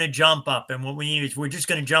doing a jump up, and what we need is we're just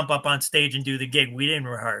going to jump up on stage and do the gig. We didn't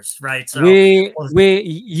rehearse, right? So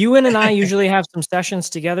Ewan and I usually have some sessions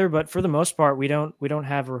together, but for the most part, we don't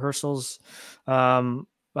have rehearsals. Once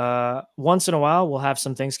in a while, we'll have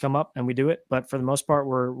some things come up and we do it, but for the most part,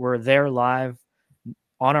 we're there live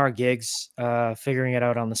on our gigs, figuring it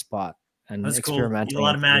out on the spot and that's cool. You do a experimenting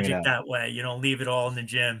lot and of figuring it magic out. that way. You don't leave it all in the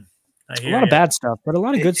gym. I A hear lot of you. bad stuff, but a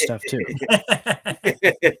lot of good stuff too.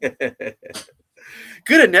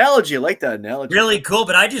 Good analogy. I like that analogy. Really cool,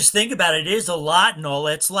 but I just think about it. It is a lot, Noel.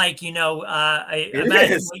 It's like, I It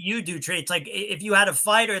imagine is. what you do, Trey. It's like if you had a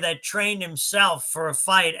fighter that trained himself for a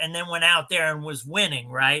fight and then went out there and was winning,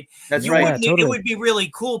 right? That's You right. wouldn't, Totally. it would be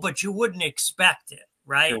really cool, but you wouldn't expect it,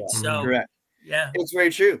 right? Correct. So, Correct. yeah. It's very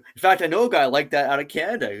true. In fact, I know a guy like that out of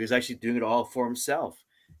Canada who's actually doing it all for himself,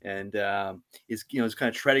 and is kind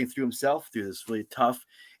of treading through himself through this really tough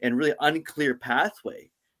and really unclear pathway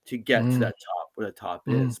to get to that top, where the top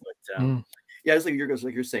is. But yeah, it's like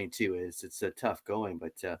you're saying too. It's a tough going,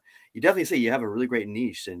 but you definitely say you have a really great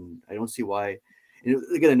niche, and I don't see why.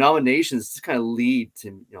 Again, the nominations just kind of lead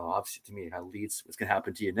to obviously to me how it leads what's going to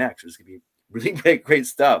happen to you next. It's going to be really great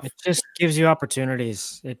stuff. It just gives you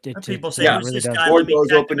opportunities. People say, it who's really this does. guy? More Let me doors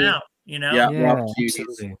check him opening. out. Yeah, Yeah, opportunities.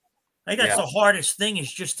 absolutely. I think that's the hardest thing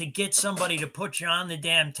is just to get somebody to put you on the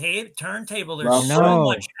damn turntable. There's Well so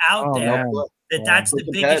much out there that's the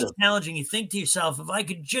biggest challenge. And you think to yourself, if I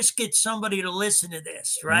could just get somebody to listen to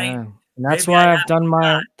this, right? Yeah. And that's Maybe why I'd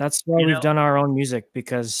have that's why we've done our own music,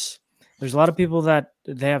 because there's a lot of people that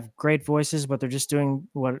they have great voices, but they're just doing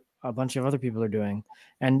what a bunch of other people are doing.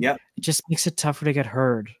 And it just makes it tougher to get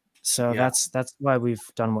heard. So that's why we've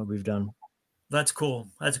done what we've done. That's cool.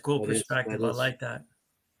 That's a cool perspective. I like that.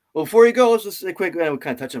 Well, before you go, let's just a quick. We kind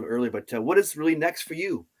of touched on it earlier, but what is really next for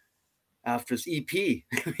you after this EP?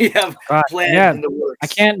 We have plans in the works. I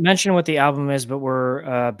can't mention what the album is, but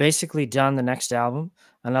we're basically done the next album,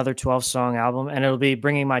 another 12-song album, and it'll be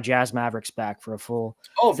bringing my Jazz Mavericks back for a full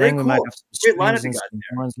very thing. cool. We might have some great lineup and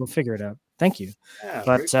horns. We'll figure it out. Thank you. Yeah,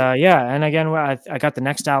 but and again, I got the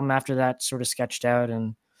next album after that sort of sketched out,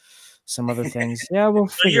 and some other things. Yeah, we'll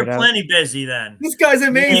figure it out. You're plenty busy then. This guy's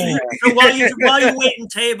amazing. Yeah. So while you're waiting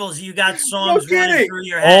tables, you got songs running through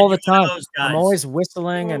your head all the time. I'm always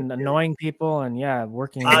whistling and kidding. annoying people, and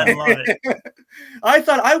working. I love it. I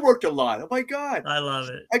thought I worked a lot. Oh my god, I love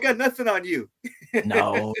it. I got nothing on you.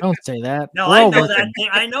 No, don't say that. No, I know that thing.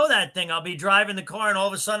 I know that thing. I'll be driving the car, and all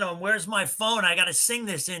of a sudden, where's my phone? I got to sing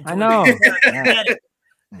this into. I know.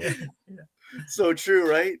 So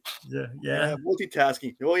true, right? Yeah.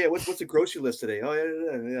 Multitasking. Oh yeah, what's the grocery list today? Oh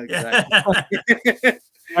yeah, exactly.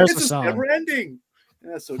 There's It's never ending.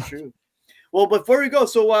 That's so true. Well, before we go,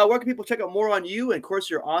 so where can people check out more on you and, of course,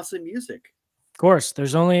 your awesome music? Of course,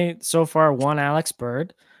 there's only so far one Alex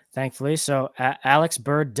Bird, thankfully. So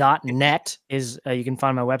alexbird.net is you can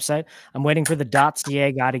find my website. I'm waiting for the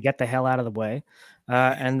 .ca guy to get the hell out of the way,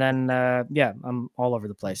 and then I'm all over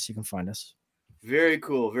the place. You can find us. Very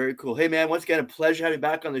cool. Very cool. Hey, man, once again, a pleasure having you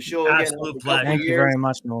back on the show. Absolute pleasure. Thank you very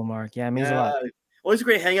much, Noel Mark. Yeah, it means a lot. Always a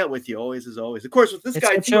great hangout with you. Always, as always. Of course, with this It's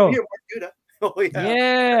guy a too, show. here, Mark Dudda. Oh, yeah.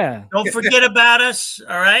 Yeah. Don't forget about us,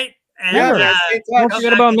 all right? And, Remember, don't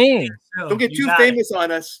forget about me. Don't get too famous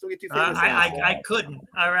on us. Don't get too famous on us. I couldn't.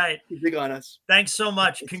 All right. Too big on us. Thanks so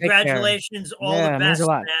much. Congratulations. All the best, means a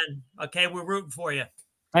lot. man. Okay, we're rooting for you.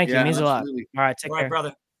 Thank you. It means a lot. All right, take care.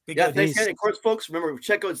 Brother. Thanks, Kenny. Of course, folks, remember,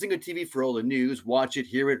 check out Zingo TV for all the news. Watch it,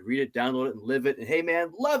 hear it, read it, download it, and live it. And hey,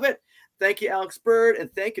 man, love it. Thank you, Alex Bird.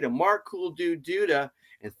 And thank you to Mark Cool Dude Dudda.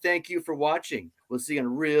 And thank you for watching. We'll see you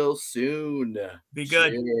again real soon. Be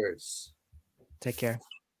good. Cheers. Take care.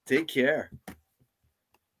 Take care.